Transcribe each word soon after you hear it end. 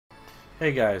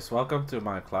Hey guys, welcome to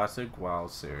my classic WoW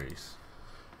series.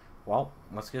 Well,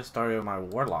 let's get started with my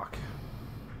warlock.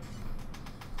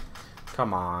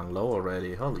 Come on, low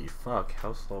already. Holy fuck,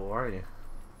 how slow are you?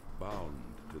 Bound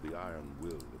to the iron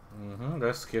will.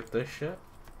 Let's skip this shit.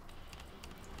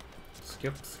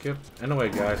 Skip. Anyway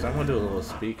guys, I'm gonna do a little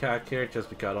speed hack here just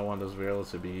because I don't want this video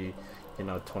to be,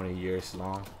 20 years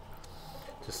long.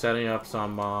 Just setting up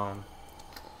some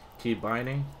key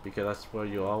binding because that's what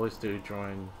you always do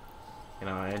during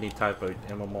any type of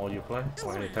MMO you play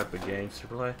or any type of games you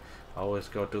play. Always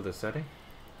go through the setting.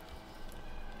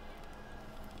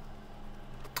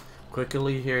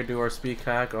 Quickly here, do our speed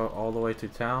hack all the way to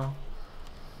town.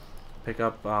 Pick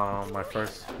up my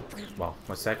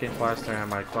second quest during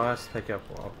my quest. Pick up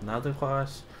another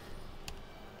quest.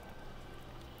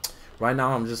 Right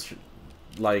now I'm just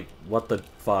like, what the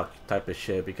fuck type of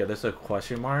shit, because there's a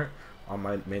question mark on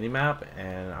my mini map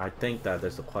and I think that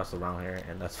there's a quest around here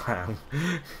and that's why I'm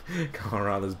going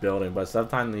around this building. But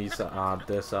sometimes these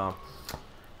this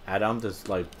add-on just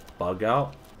like bug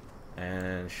out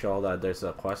and show that there's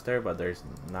a quest there, but there's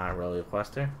not really a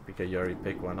quest there because you already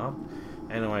picked one up.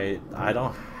 Anyway, I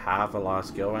don't have a lot of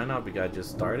skill right now because I just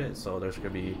started, so there's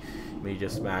gonna be me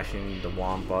just smashing the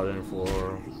one button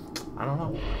for I don't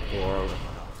know, for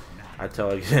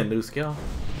until I get a new skill.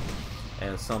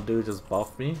 And some dude just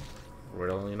buffed me.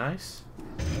 Really nice.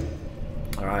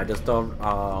 Alright, just don't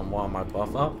want my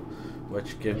buff up,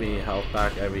 which give me health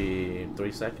back every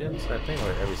 3 seconds, I think,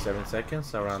 or every 7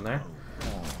 seconds, around there.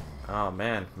 Oh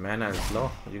man, mana is low.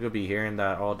 You could be hearing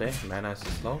that all day. Mana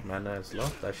is low, mana is low.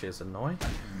 That shit's annoying.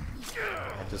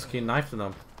 I just keep knifing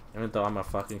them, even though I'm a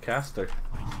fucking caster.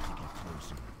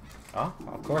 Oh,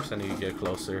 of course I need to get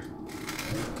closer.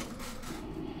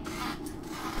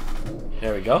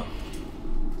 Here we go.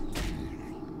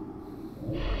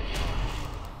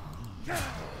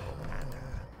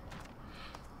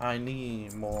 I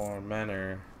need more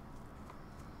mana.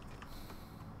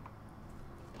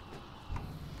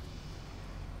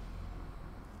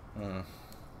 I'm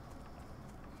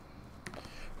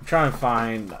trying to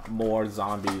find more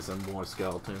zombies and more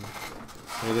skeletons.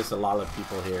 I mean, there's a lot of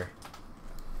people here.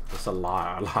 There's a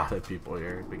lot of people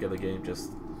here because the game just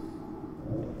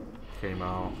came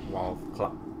out while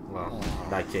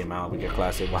that came out because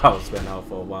Classic WoW's been out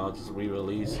for a while, just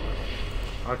re-release.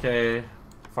 Okay,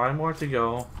 5 more to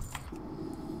go.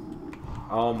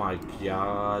 Oh my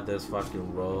god, this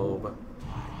fucking robe.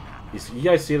 You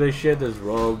guys see this shit? This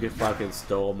rogue fucking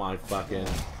stole my fucking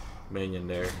minion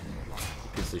there.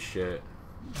 Piece of shit.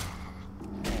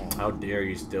 How dare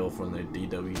you steal from the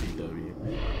DWDW?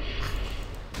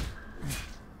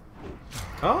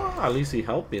 Oh, at least he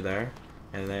helped me there.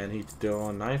 And then he's still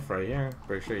a knife right here.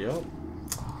 Pretty sure, yo.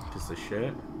 Piece of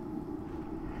shit.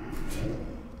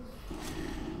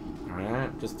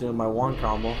 Alright, just doing my one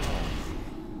combo.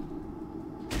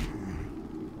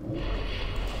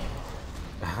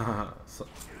 So,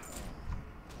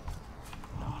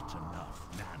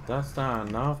 that's not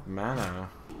enough mana.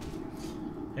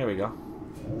 Here we go.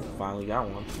 Finally got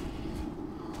one.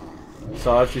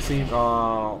 So as you see,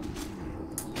 I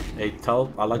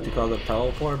like to call it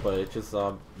teleport, but it's just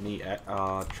me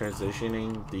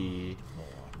transitioning the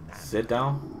sit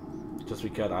down, just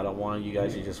because I don't want you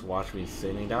guys to just watch me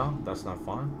sitting down. That's not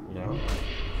fun,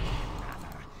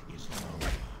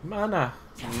 Mana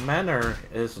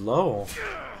is low.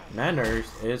 Manners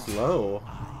is low.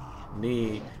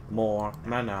 Need more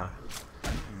mana.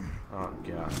 Oh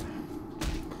god.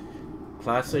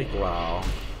 Classic WoW.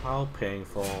 How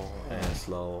painful and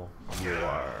slow you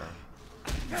are.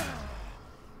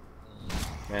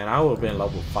 Man, I would have been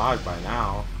level 5 by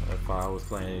now if I was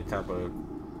playing any type of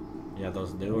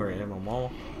those newer MMO.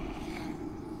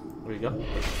 There we go.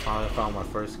 Finally found my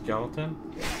first skeleton.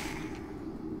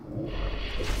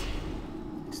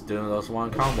 Just doing those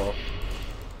one combo.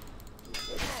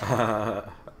 I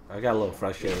got a little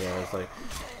frustrated there. I was like,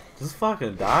 just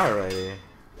fucking die already.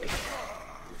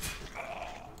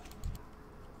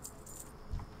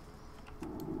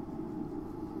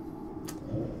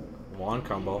 One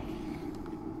combo.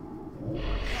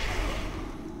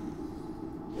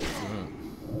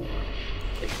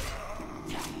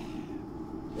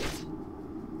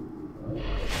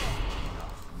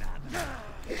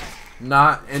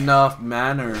 Not enough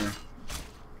mana.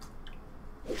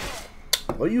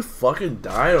 Oh, you fucking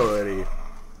died already.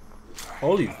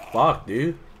 Holy fuck,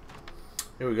 dude.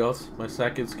 Here we go. My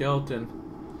second skeleton.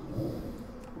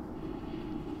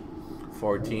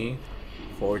 14.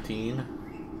 14.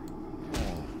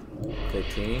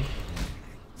 15.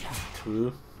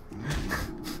 2.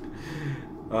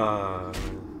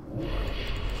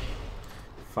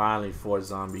 Finally 4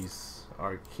 zombies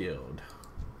are killed.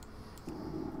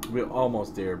 We're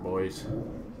almost there, boys.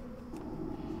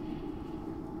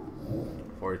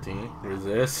 14.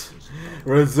 Resist.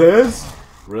 Resist?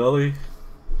 Really?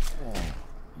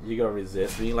 You gonna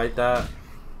resist me like that?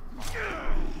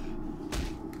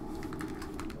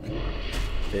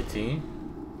 15.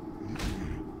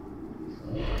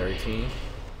 13.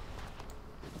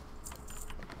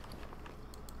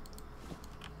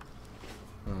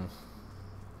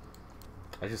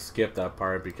 I just skipped that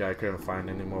part because I couldn't find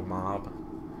any more mob.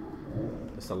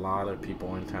 There's a lot of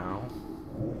people in town.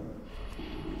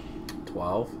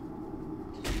 12.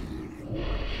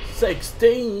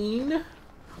 16.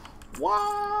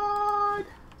 What?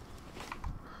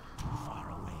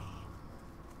 Far away.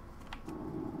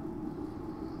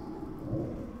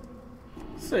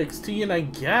 16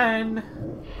 again.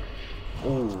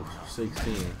 Oh,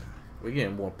 16. We're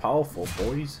getting more powerful,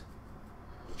 boys.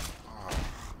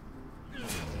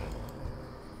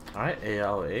 Alright,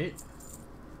 AL8.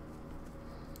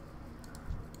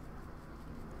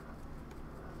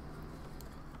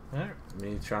 Alright,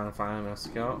 me trying to find a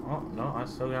scout. Oh, no, I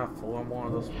still got 4 more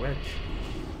of those witch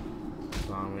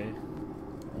on me.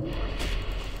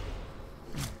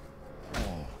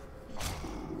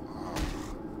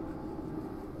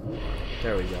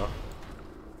 There we go.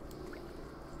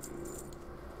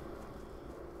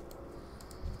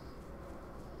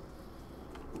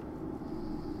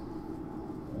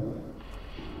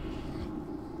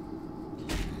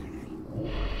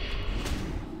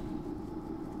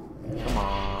 Come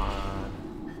on.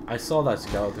 I saw that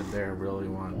skeleton there and really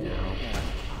want to get him.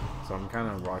 So I'm kind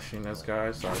of rushing this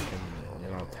guy so I can, you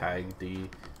know, tag the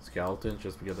skeleton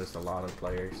just because there's a lot of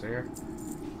players here.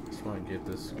 Just want to get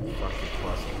this fucking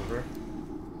quest over.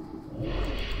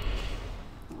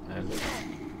 And,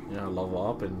 you know, level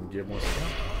up and get more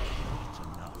stuff.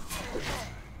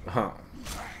 Huh.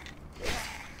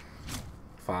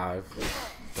 5.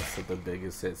 That's the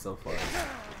biggest hit so far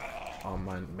on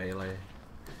my melee.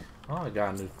 Oh, I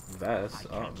got a new vest.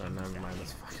 Oh, no, never mind.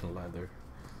 It's fucking leather.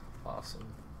 Awesome.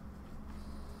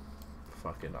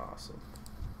 Fucking awesome.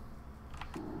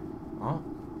 Oh.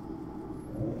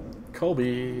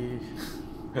 Kobe.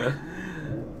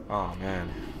 Oh, man.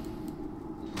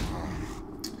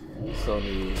 Still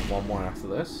need 1 more after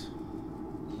this.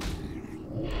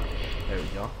 There we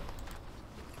go.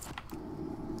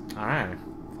 Alright.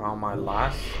 Found my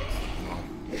last. Well,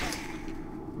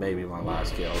 maybe my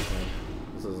last skeleton.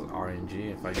 This is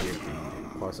RNG if I get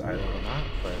the quest item or not,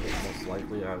 but most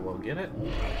likely I will get it.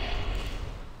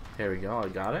 Here we go, I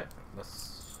got it.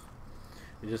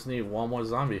 We just need 1 more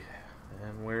zombie,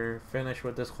 and we're finished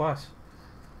with this quest.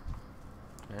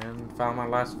 And found my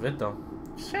last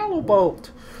victim. Shadow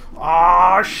Bolt!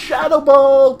 Ah, Shadow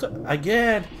Bolt!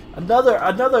 Again! Another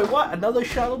what? Another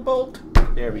Shadow Bolt?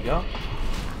 There we go.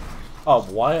 Oh,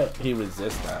 what? He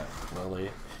resists that, really.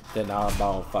 Then now I'm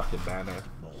about fucking banner.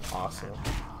 Awesome.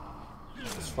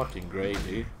 It's fucking great,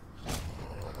 dude.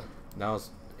 Now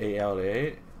it's 8 out of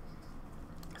 8.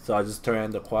 So I just turned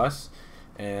in the quest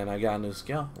and I got a new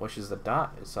skill, which is the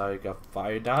dot. So I got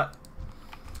fire dot.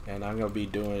 And I'm gonna be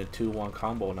doing a 2-1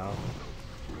 combo now.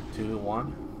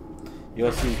 2-1.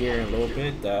 You'll see here in a little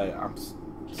bit that I'm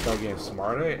still getting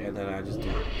smarter, and then I just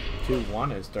do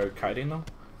 2-1 and start kiting them.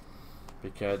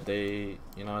 Because they,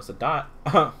 you know, it's a dot.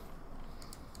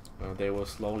 They will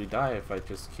slowly die if I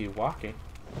just keep walking.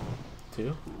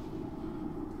 2,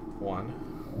 1.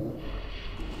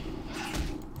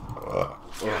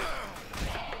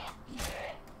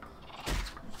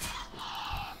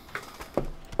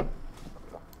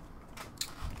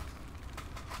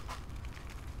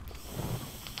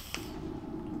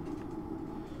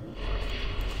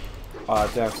 Oh, I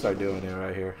think I start doing it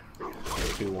right here.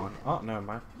 2-1. Oh, never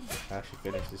mind. I actually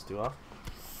finished this 2 off.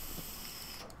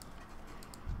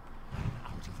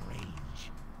 Out of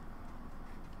range.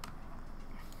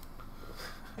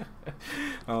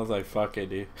 I was like, fuck it,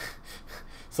 dude.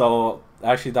 So,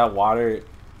 actually, that water,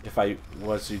 if I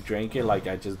was to drink it like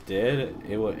I just did,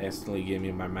 it would instantly give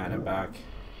me my mana back.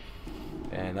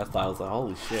 And that's why I was like,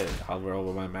 holy shit, hover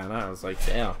over my mana. I was like,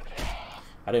 damn.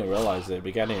 I didn't realize it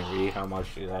because I didn't read how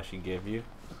much it actually give you.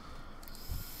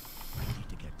 I need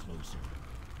to get closer.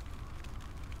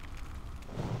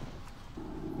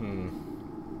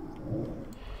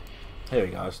 Here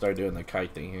we go. I start doing the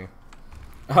kite thing here.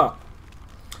 Oh,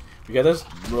 because there's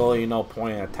really no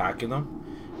point in attacking them,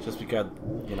 just because,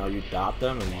 you know, you dot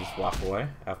them and you just walk away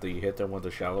after you hit them with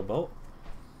the shallow bolt.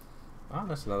 Oh,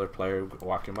 that's another player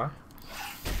walking by.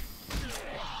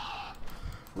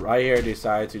 Right here,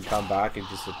 decide to come back and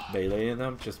just melee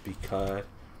them just because,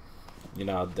 you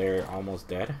know, they're almost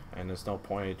dead, and there's no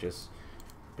point in just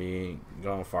be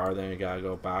going farther, you gotta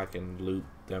go back and loot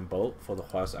them both for the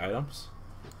quest items.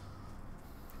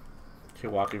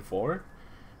 Keep walking forward.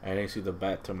 I didn't see the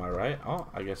bat to my right. Oh,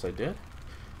 I guess I did.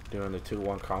 Doing the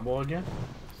 2-1 combo again.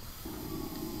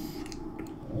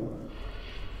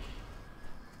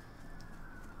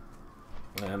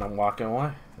 And I'm walking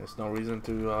away. There's no reason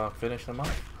to finish them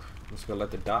off. I'm just gonna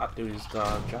let the dot do his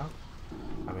job.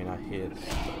 I mean, I hit,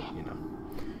 but, you know.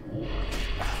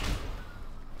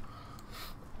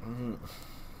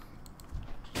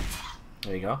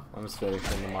 There you go. I'm just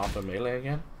finishing them off in melee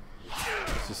again.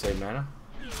 Just to save mana.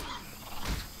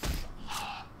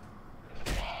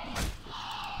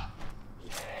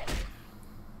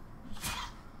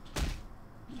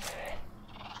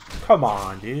 Come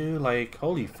on, dude. Like,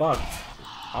 holy fuck.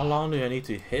 How long do I need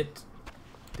to hit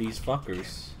these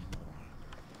fuckers?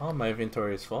 Oh, my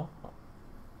inventory is full.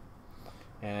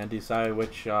 And decide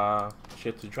which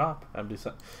shit to drop. I was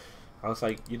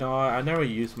like, you know, I never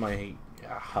use my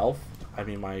health. I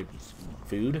mean, my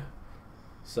food.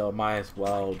 So might as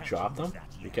well drop them.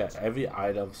 Because every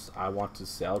items I want to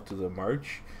sell to the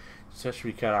merch.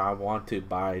 Especially because I want to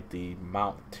buy the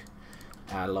mount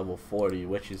at level 40,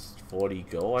 which is 40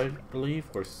 gold, I believe,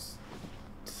 or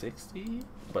 60,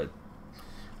 but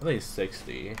I think it's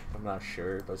 60. I'm not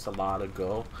sure, but it's a lot of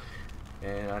gold,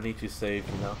 and I need to save,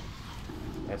 you know,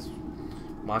 as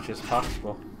much as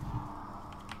possible.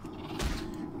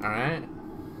 All right,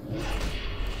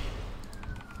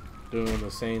 doing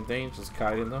the same thing, just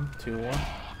kiting them 2-1.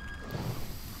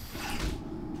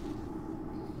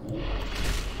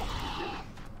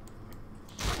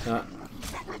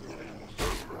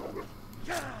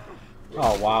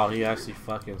 Oh wow, he actually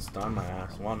fucking stunned my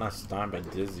ass. Well, not stunned,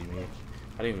 but dizzy me.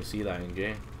 I didn't even see that in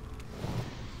game.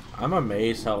 I'm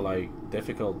amazed how like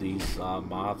difficult these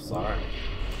mobs are.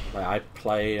 Like I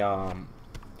play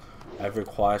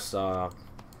EverQuest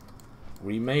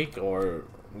remake or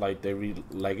like the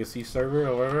legacy server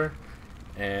or whatever,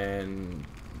 and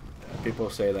people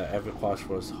say that EverQuest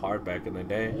was hard back in the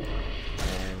day,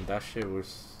 and that shit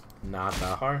was not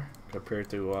that hard compared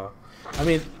to I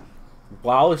mean,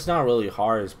 WoW it's not really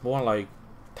hard, it's more like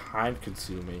time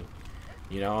consuming,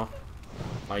 you know?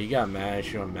 Like you gotta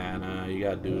manage your mana, you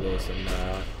gotta do this and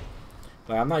that.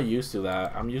 Like I'm not used to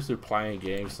that. I'm used to playing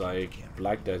games like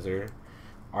Black Desert,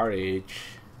 RH,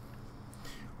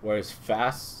 where it's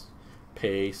fast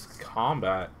paced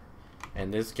combat,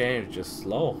 and this game is just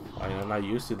slow. Like, I'm not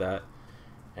used to that,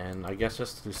 and I guess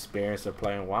just the experience of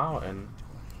playing WoW, and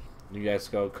you guys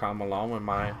go come along with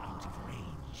my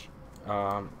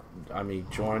I mean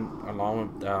join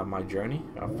along with my journey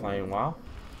of playing WoW,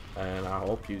 and I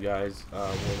hope you guys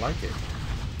will like it.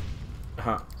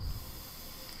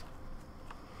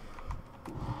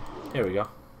 Here we go.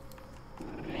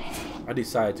 I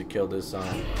decided to kill this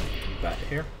bat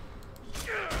here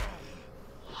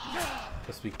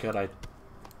just because I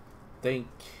think,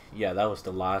 yeah, that was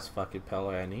the last fucking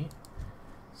pellet I need,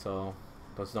 so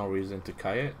there's no reason to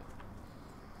kite it.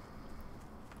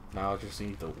 Now I just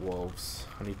need the wolves.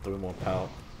 I need 3 more pellet.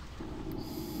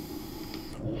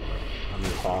 I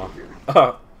need paw.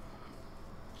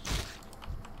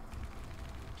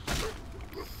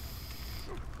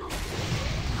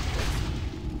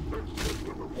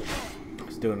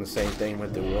 It's doing the same thing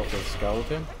with the wolf and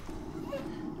skeleton,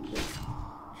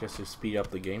 just to speed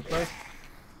up the gameplay.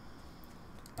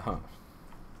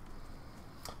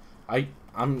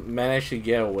 I'm managed to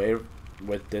get away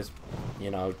with this, you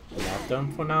know, not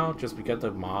done for now, just because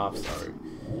the mobs are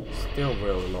still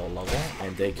really low level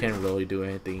and they can't really do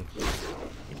anything,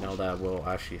 you know, that will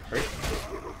actually hurt me.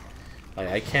 Like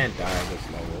I can't die at this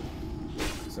level,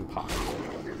 it's impossible.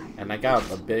 And I got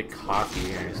a bit cocky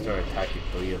here and started attacking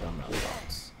 3 of them at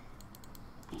once.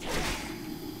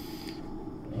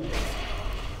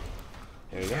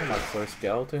 There we go, my first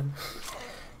skeleton.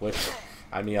 Which,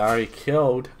 I mean, I already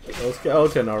killed those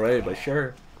skeleton already, but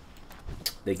sure.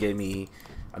 They gave me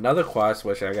another quest,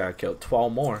 which I gotta kill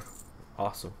 12 more.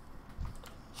 Awesome.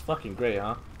 It's fucking great,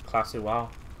 huh? Classic WoW.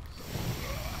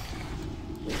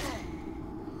 Just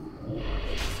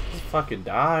fucking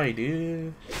die,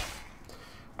 dude.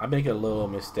 I make a little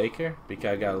mistake here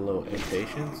because I got a little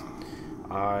impatience.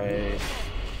 I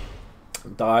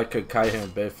thought I could kite him a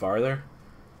bit farther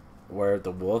where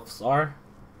the wolves are,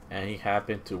 and he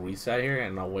happened to reset here,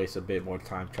 and I'll waste a bit more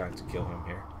time trying to kill him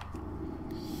here.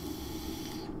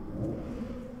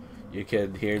 You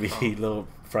can hear me a little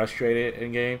frustrated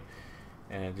in game,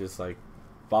 and just like,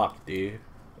 fuck, dude,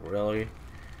 really?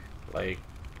 Like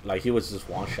he was just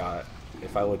one shot.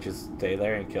 If I would just stay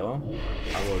there and kill him,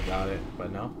 I would have got it.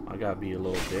 But no, I gotta be a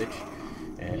little bitch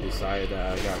and decided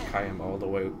that I gotta kite him all the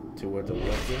way to where the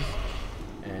wolf is.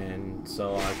 and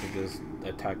so I can just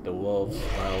attack the wolves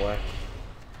right away.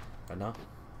 I know.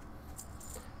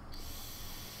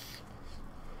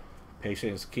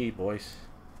 Patience is key, boys.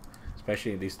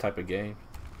 Especially in these type of games.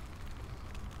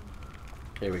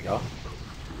 Here we go.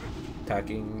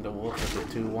 Attacking the wolf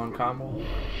with the 2-1 combo.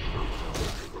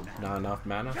 Not enough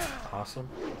mana. Awesome.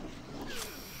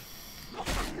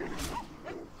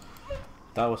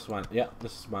 That was my, yeah,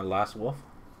 this is my last wolf.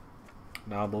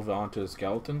 Now moving on to the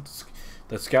skeletons.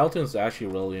 The skeletons are actually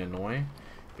really annoying.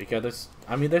 Because there's,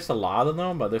 I mean, there's a lot of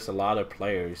them, but there's a lot of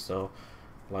players. So,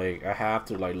 like, I have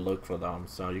to, like, look for them.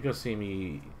 So you're going to see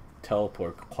me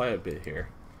teleport quite a bit here.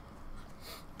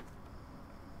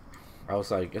 I was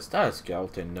like, is that a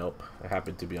skeleton? Nope. It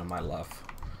happened to be on my left.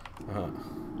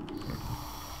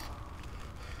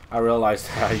 I realized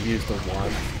that I used the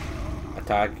one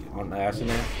attack on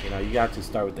accident. You know, you got to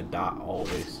start with the dot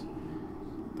always.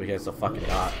 Because it's a fucking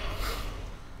dot.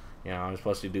 You know, I'm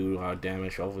supposed to do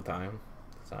damage over time.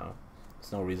 So,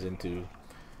 there's no reason to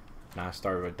not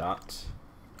start with dots.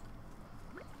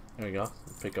 There we go.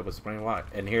 Pick up a spring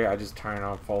lock. And here I just turned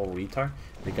on full retard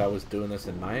because I was doing this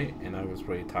at night and I was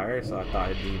pretty tired, so I thought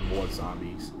I'd need more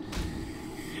zombies.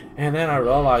 And then I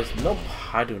realized, nope,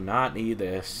 I do not need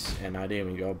this, and I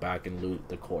didn't even go back and loot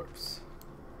the corpse.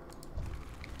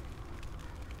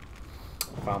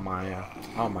 Found my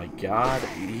oh my god,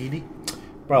 Edie.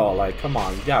 Bro, like, come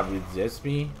on, you gotta resist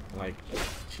me? Like,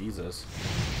 Jesus.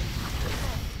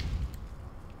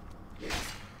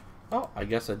 Oh, I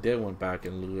guess I did went back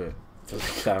and loot it.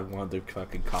 Just got one of the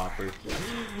fucking coppers.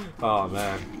 Oh,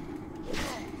 man.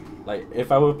 Like, if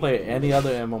I would play any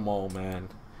other MMO, man,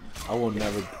 I would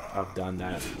never have done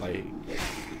that. Like,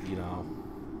 you know,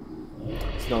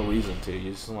 there's no reason to.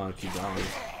 You just want to keep going.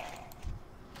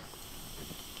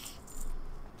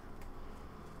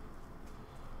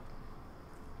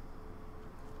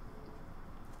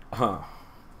 Huh.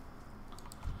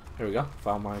 Here we go.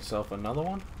 Found myself another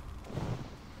one.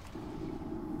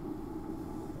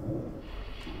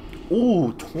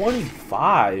 Ooh,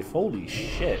 25. Holy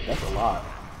shit, that's a lot.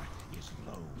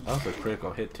 That was a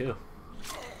critical hit too.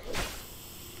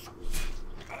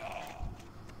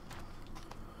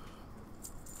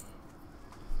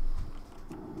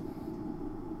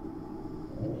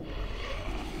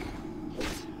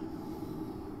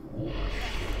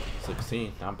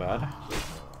 Not bad.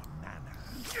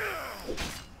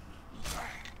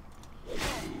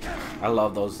 I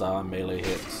love those melee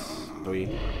hits. 3,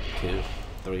 2,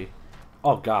 3.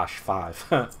 Oh gosh, 5.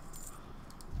 I'm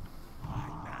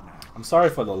sorry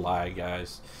for the lag,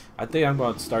 guys. I think I'm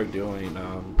going to start doing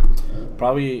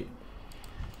probably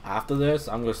after this.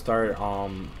 I'm going to start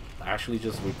actually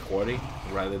just recording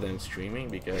rather than streaming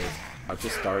because I'm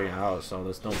just starting out, so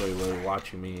there's nobody really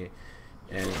watching me,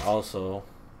 and also,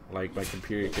 like, my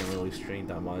computer can't really stream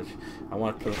that much. I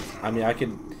want to, I mean, I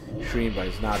can stream, but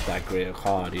it's not that great of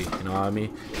quality, you know what I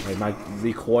mean? Like, my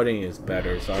recording is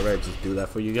better, so I'd rather just do that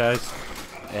for you guys.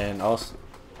 And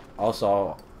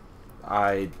also,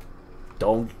 I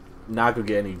don't, not gonna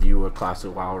get any viewer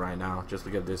Classic WoW right now, just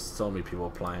because there's so many people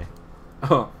playing.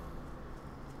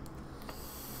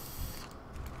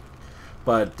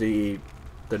 But the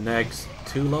next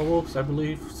 2 levels, I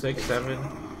believe, 6, 7,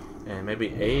 and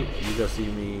maybe 8, you gonna see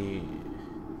me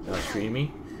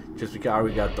streaming, just because I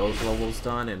already got those levels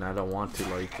done, and I don't want to,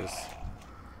 like, just,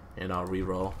 you know,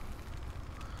 reroll.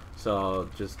 So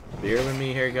just bear with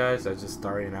me here, guys. I'm just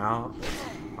starting out.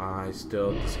 I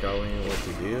still discovering what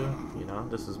to do. You know,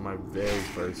 this is my very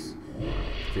first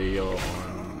video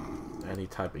on any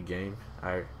type of game.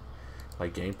 I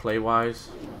like gameplay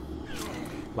wise.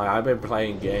 Like, I've been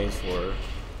playing games for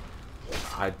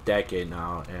a decade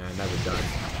now, and I've never done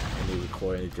any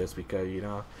recording just because, you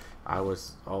know, I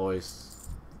was always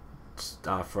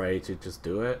afraid to just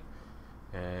do it,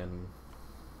 and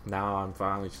now I'm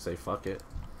finally just say fuck it.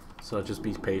 So just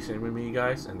be patient with me,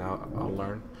 guys, and I'll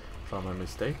learn from my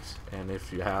mistakes. And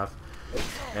if you have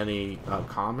any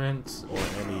comments or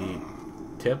any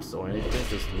tips or anything,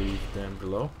 just leave them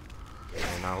below,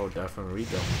 and I will definitely read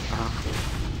them.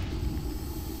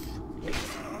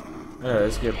 Yeah,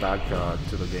 let's get back to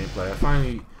the gameplay. I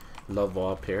finally level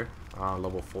up here,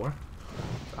 level 4.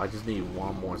 I just need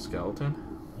one more skeleton,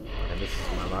 and this is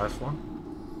my last one.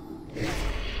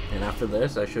 And after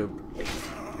this, I should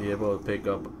be able to pick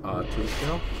up 2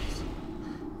 skills,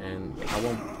 and I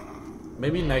won't.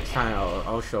 Maybe next time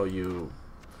I'll show you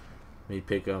me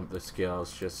pick up the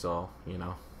skills, just so you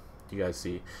know, you guys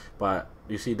see. But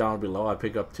you see down below, I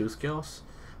pick up 2 skills.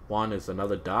 One is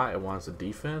another dot, and one's a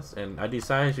defense. And I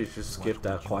decided to just skip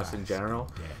that quest in general,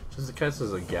 just because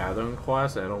it's a gathering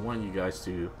quest. I don't want you guys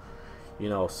to, you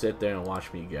know, sit there and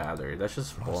watch me gather. That's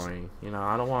just boring. You know,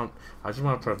 I don't want. I just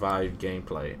want to provide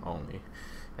gameplay only.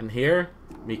 And here,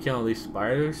 me killing these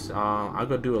spiders, I'm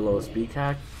gonna do a little speed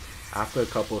hack after a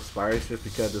couple of spiders, just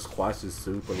because this quest is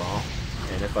super long.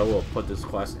 And if I will put this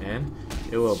quest in,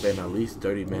 it will have been at least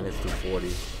 30 minutes to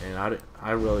 40. And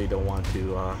I really don't want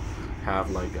to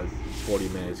have like a 40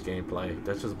 minutes gameplay.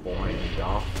 That's just boring and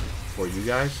dull for you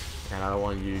guys. And I don't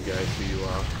want you guys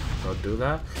to do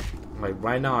that. Like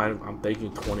right now, I'm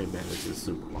thinking 20 minutes is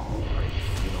super long. Like,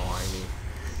 you know what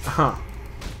I mean?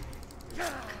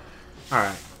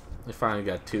 Alright. We finally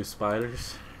got 2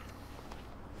 spiders.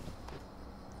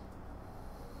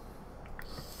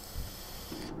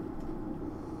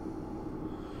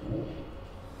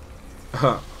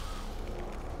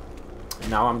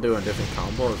 Now I'm doing a different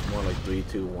combo. It's more like 3,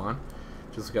 2, 1.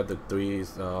 Just got the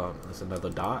 3s. It's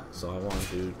another dot. So I want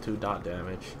to do 2 dot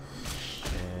damage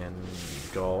and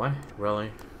go away.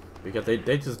 Really? Because they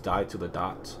just die to the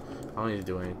dots. I don't need to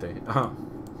do anything.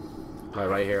 Like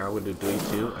right here, I would do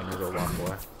 3, 2, and then go walk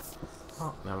away.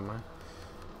 Oh, never mind.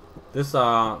 This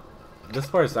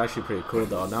part is actually pretty cool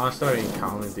though. Now I started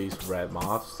encountering these red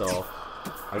mobs, so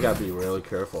I gotta be really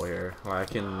careful here.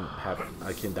 Like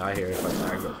I can die here if I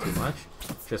aggro too much,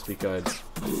 just because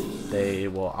they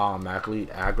will automatically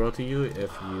aggro to you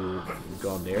if you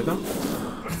go near them.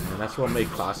 And that's what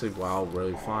makes Classic WoW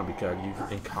really fun, because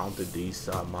you've encountered these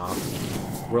mobs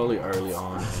really early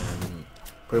on, and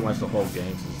pretty much the whole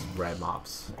game is red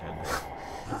mobs. And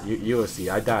you will see,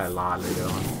 I die a lot later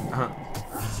on.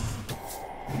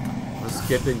 I'm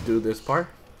skipping through this part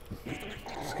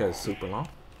just because it's super long.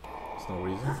 There's no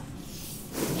reason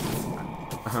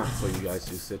for you guys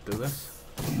to sit through this.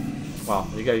 Well,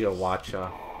 you gotta go watch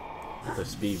the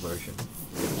speed version.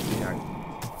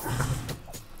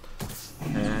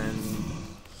 And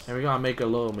here we go. I make a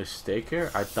little mistake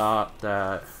here. I thought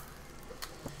that,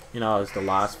 you know, it's the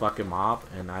last fucking mob,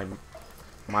 and I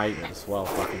might as well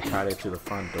fucking cut it to the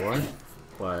front door,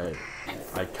 but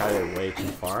I cut it way too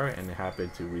far, and it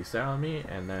happened to reset on me,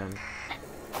 and then,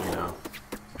 you know,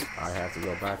 I have to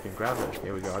go back and grab it.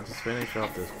 Here we go. I just finished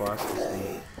off this quest. Just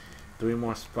need 3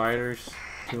 more spiders,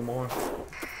 2 more.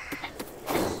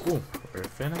 And boom, we're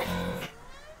finished.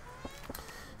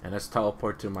 And let's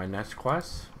teleport to my next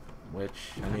quest,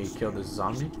 which I need to kill this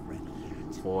zombie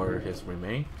for his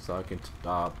remain, so I can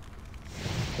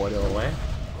put it away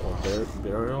or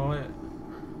burial it.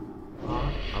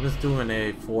 I'm just doing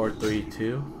a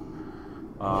 4-3-2.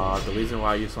 The reason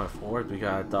why I used my 4 is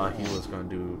because I thought he was going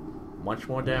to do much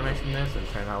more damage than this, and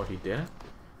turned out he didn't.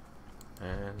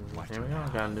 And here we go. I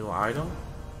got a new item.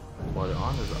 Put it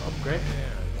on as an upgrade.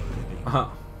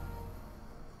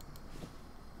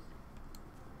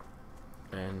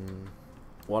 And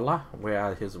voila, we're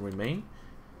at his remain.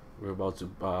 We're about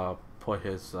to put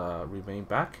his remain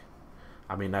back.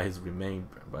 I mean, not his remain,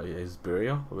 but his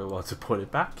burial. We're about to put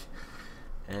it back.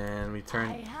 And we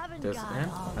turn this in.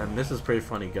 And this is pretty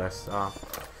funny, guys.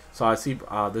 So I see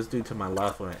this dude to my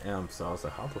left with an imp. So I was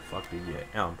like, how the fuck do you get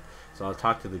an imp? So I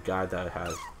talked to the guy that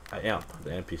has an imp,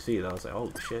 the NPC. And I was like,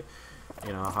 holy shit.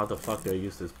 You know, how the fuck do I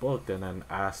use this book? And then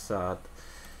asked,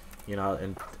 you know,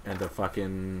 in the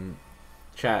fucking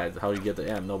chat, how you get the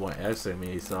imp. No one answered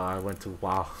me. So I went to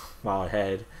WoW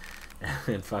ahead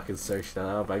and fucking searched that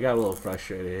up. I got a little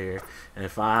frustrated here. And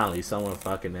finally, someone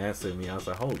fucking answered me. I was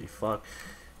like, holy fuck.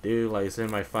 Dude, like, it's in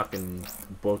my fucking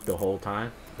book the whole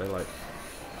time. They're like,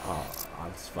 oh,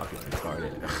 I'm just fucking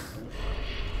retarded.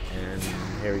 And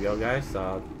here we go, guys.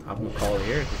 I'm gonna call it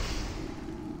here.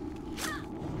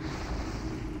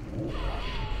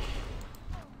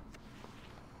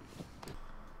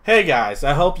 Hey guys,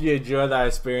 I hope you enjoyed that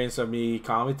experience of me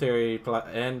commentary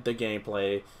and the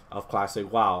gameplay of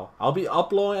Classic WoW. I'll be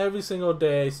uploading every single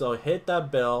day, so hit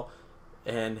that bell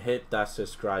and hit that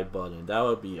subscribe button. That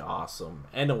would be awesome.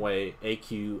 Anyway,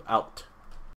 AQ out.